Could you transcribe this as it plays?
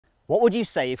What would you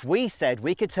say if we said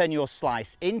we could turn your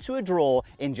slice into a draw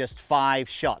in just 5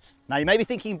 shots? Now you may be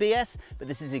thinking BS, but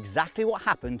this is exactly what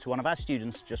happened to one of our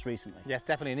students just recently. Yes,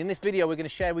 definitely. And in this video, we're going to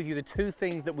share with you the 2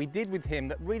 things that we did with him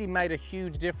that really made a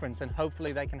huge difference, and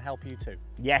hopefully they can help you too.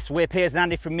 Yes, we're Piers and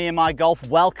Andy from Me and My Golf.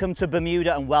 Welcome to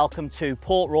Bermuda and welcome to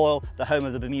Port Royal, the home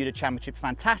of the Bermuda Championship.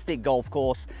 Fantastic golf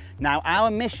course. Now our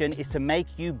mission is to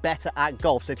make you better at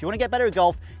golf. So if you want to get better at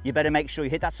golf, you better make sure you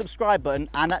hit that subscribe button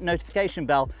and that notification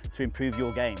bell to improve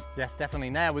your game. Yes,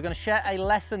 definitely. Now we're going to share a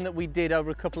lesson that we did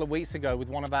over a couple of weeks ago with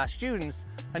one of our students,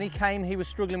 and he was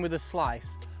struggling with a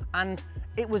slice, and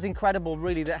it was incredible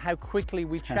really that how quickly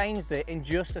we changed it in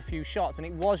just a few shots, and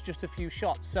it was just a few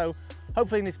shots. So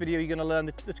hopefully in this video you're going to learn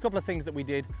the couple of things that we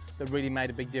did that really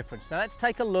made a big difference. Now let's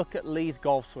take a look at Lee's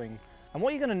golf swing, and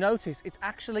what you're going to notice, it's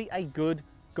actually a good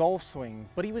golf swing,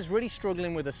 but he was really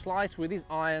struggling with a slice, with his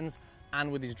irons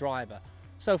and with his driver.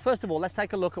 So first of all, let's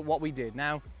take a look at what we did.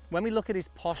 Now when we look at his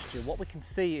posture, what we can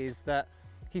see is that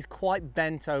he's quite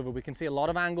bent over. We can see a lot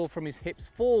of angle from his hips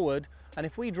forward, and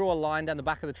if we draw a line down the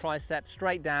back of the tricep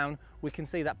straight down, we can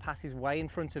see that passes way in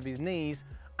front of his knees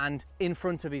and in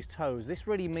front of his toes. This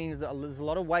really means that there's a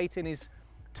lot of weight in his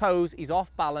toes, he's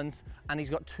off balance, and he's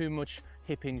got too much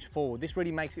hip hinge forward. This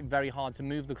really makes it very hard to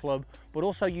move the club, but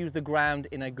also use the ground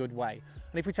in a good way.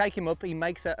 And if we take him up, he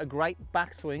makes a great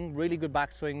backswing, really good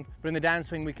backswing, but in the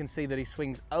downswing we can see that he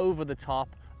swings over the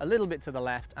top, a little bit to the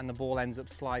left, and the ball ends up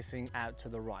slicing out to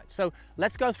the right. So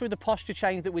let's go through the posture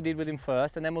change that we did with him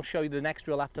first, and then we'll show you the next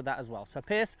drill after that as well. So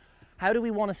Piers, how do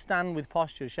we want to stand with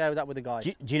posture? Share that with the guys.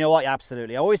 Do you know what?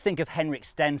 Absolutely. I always think of Henrik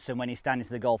Stenson when he's standing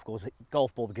to the golf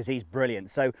ball because he's brilliant.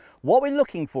 So what we're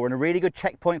looking for, and a really good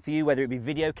checkpoint for you, whether it be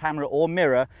video camera or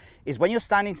mirror, is when you're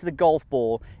standing to the golf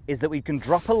ball, is that we can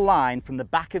drop a line from the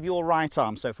back of your right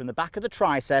arm, so from the back of the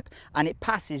tricep, and it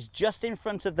passes just in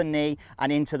front of the knee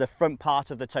and into the front part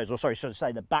of the toes, or sorry, should I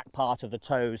say the back part of the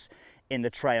toes in the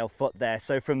trail foot there.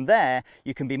 So from there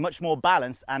you can be much more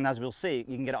balanced, and as we'll see,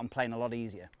 you can get it on plane a lot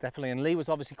easier. Definitely. And Lee was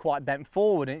obviously quite bent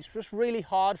forward, and it's just really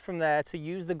hard from there to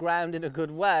use the ground in a good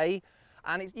way,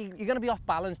 and you're going to be off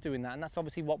balance doing that, and that's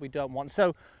obviously what we don't want.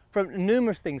 So from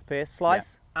numerous things, Piers,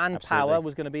 slice and absolutely. power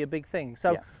was going to be a big thing.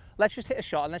 So let's just hit a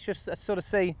shot, and let's just sort of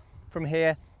see from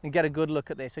here and get a good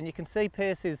look at this. And you can see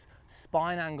Pierce's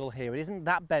spine angle here. It isn't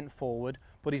that bent forward,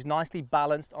 but he's nicely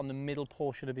balanced on the middle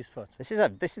portion of his foot. This is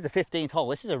the 15th hole.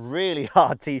 This is a really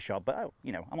hard tee shot, but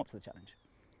you know, I'm up to the challenge.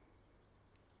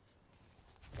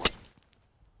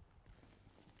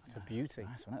 That's a beauty.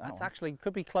 Nice one, That's actually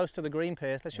could be close to the green,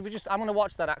 Pierce. I'm going to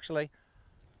watch that actually.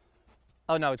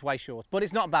 Oh no, it's way short, but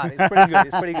it's not bad. It's pretty good.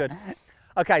 It's pretty good.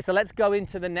 Okay, so let's go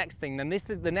into the next thing. And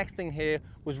the next thing here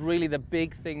was really the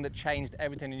big thing that changed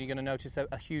everything, and you're going to notice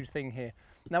a huge thing here.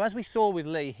 Now, as we saw with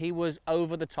Lee, he was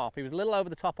over the top. He was a little over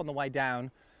the top on the way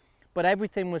down, but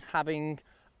everything was having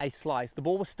a slice. The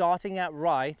ball was starting out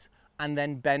right and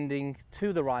then bending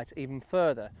to the right even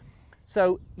further.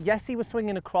 So yes, he was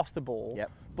swinging across the ball,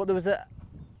 but there was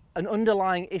an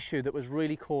underlying issue that was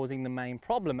really causing the main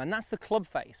problem, and that's the club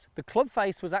face. The club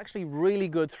face was actually really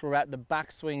good throughout the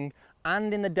backswing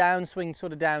and in the downswing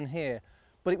sort of down here,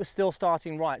 but it was still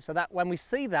starting right. So that when we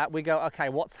see that, we go, okay,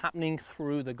 what's happening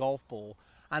through the golf ball?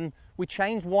 And we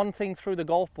changed one thing through the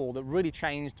golf ball that really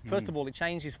changed. First of all, it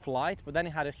changed his flight, but then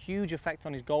it had a huge effect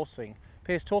on his golf swing.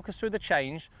 Piers, talk us through the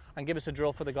change and give us a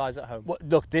drill for the guys at home. Well,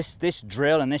 look, this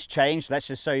drill and this change, let's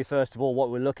just show you first of all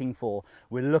what we're looking for.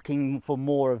 We're looking for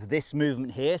more of this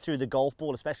movement here through the golf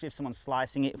ball, especially if someone's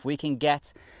slicing it. If we can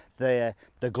get the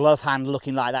glove hand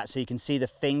looking like that, so you can see the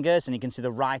fingers and you can see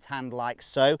the right hand like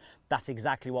so, that's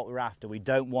exactly what we're after. We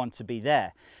don't want to be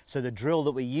there. So the drill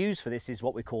that we use for this is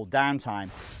what we call downtime.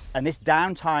 And this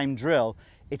downtime drill,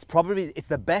 it's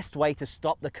the best way to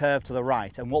stop the curve to the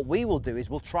right. And what we will do is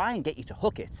we'll try and get you to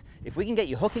hook it. If we can get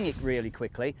you hooking it really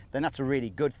quickly, then that's a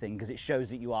really good thing because it shows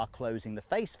that you are closing the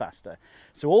face faster.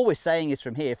 So all we're saying is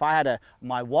from here, if I had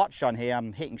my watch on here,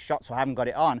 I'm hitting shots, so I haven't got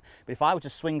it on, but if I were to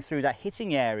swing through that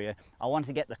hitting area, I want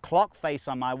to get the clock face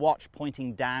on my watch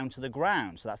pointing down to the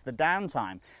ground. So that's the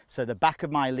downtime. So the back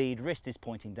of my lead wrist is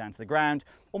pointing down to the ground,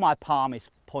 or my palm is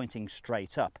pointing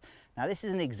straight up. Now this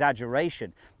is an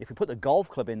exaggeration. If we put the golf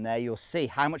club in there, you'll see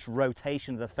how much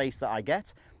rotation of the face that I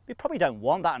get. You probably don't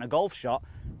want that in a golf shot,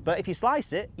 but if you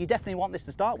slice it, you definitely want this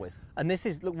to start with. And this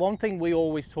is, look, one thing we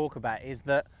always talk about is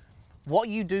that what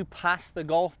you do past the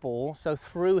golf ball, so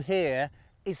through here,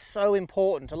 is so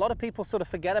important. A lot of people sort of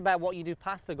forget about what you do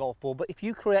past the golf ball, but if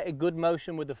you create a good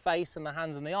motion with the face and the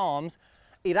hands and the arms,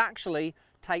 it actually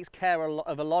takes care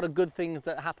of a lot of good things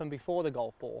that happen before the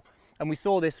golf ball. And we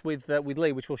saw this with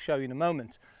Lee, which we'll show you in a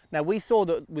moment. Now we saw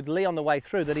that with Lee on the way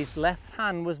through that his left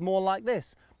hand was more like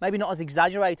this. Maybe not as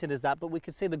exaggerated as that, but we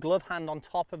could see the glove hand on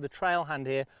top of the trail hand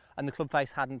here and the club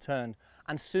face hadn't turned.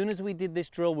 And as soon as we did this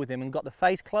drill with him and got the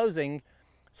face closing,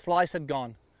 slice had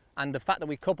gone. And the fact that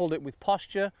we coupled it with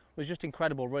posture was just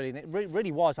incredible, really. And it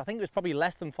really was. I think it was probably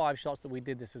less than 5 shots that we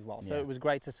did this as well. So it was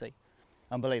great to see.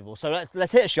 Unbelievable. So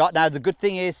let's hit a shot. Now the good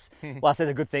thing is, well, I say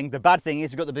the good thing, the bad thing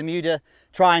is we've got the Bermuda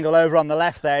Triangle over on the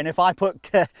left there, and if I put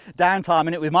downtime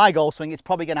in it with my golf swing, it's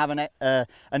probably going to have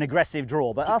an aggressive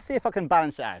draw, but I'll see if I can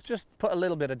balance it out. Just put a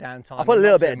little bit of downtime. I'll put a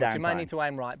little bit of downtime. You might need to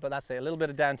aim right, but that's it. A little bit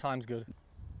of downtime's good.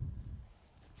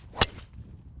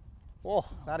 Oh,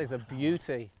 that is a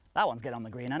beauty. That one's getting on the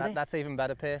green, Andy. That's even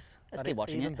better, Pierce. Let's keep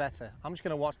watching it. Even better. I'm just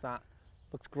going to watch that.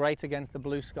 Looks great against the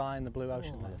blue sky and the blue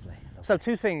ocean. Oh, lovely. So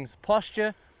 2 things,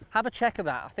 posture, have a check of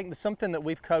that. I think there's something that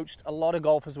we've coached a lot of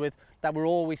golfers with that we're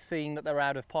always seeing that they're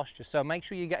out of posture. So make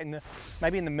sure you get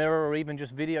maybe in the mirror or even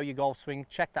just video your golf swing,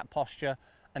 check that posture.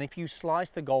 And if you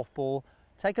slice the golf ball,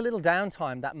 take a little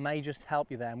downtime. That may just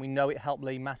help you there. And we know it helped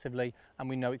Lee massively, and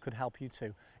we know it could help you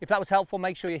too. If that was helpful,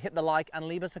 make sure you hit the like and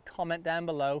leave us a comment down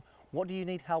below. What do you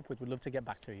need help with? We'd love to get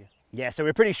back to you. Yeah, so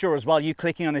we're pretty sure as well, you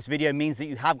clicking on this video means that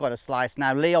you have got a slice.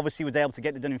 Now, Lee obviously was able to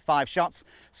get it done in 5 shots.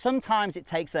 Sometimes it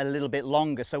takes a little bit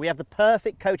longer. So we have the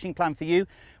perfect coaching plan for you,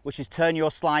 which is turn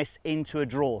your slice into a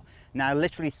draw. Now,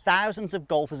 literally thousands of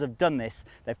golfers have done this.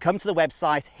 They've come to the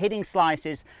website, hitting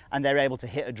slices, and they're able to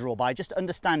hit a draw by just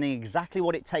understanding exactly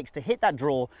what it takes to hit that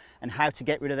draw and how to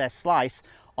get rid of their slice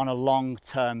on a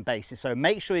long-term basis. So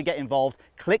make sure you get involved,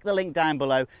 click the link down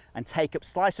below and take up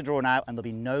Slice a Draw now, and there'll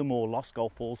be no more lost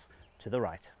golf balls to the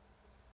right.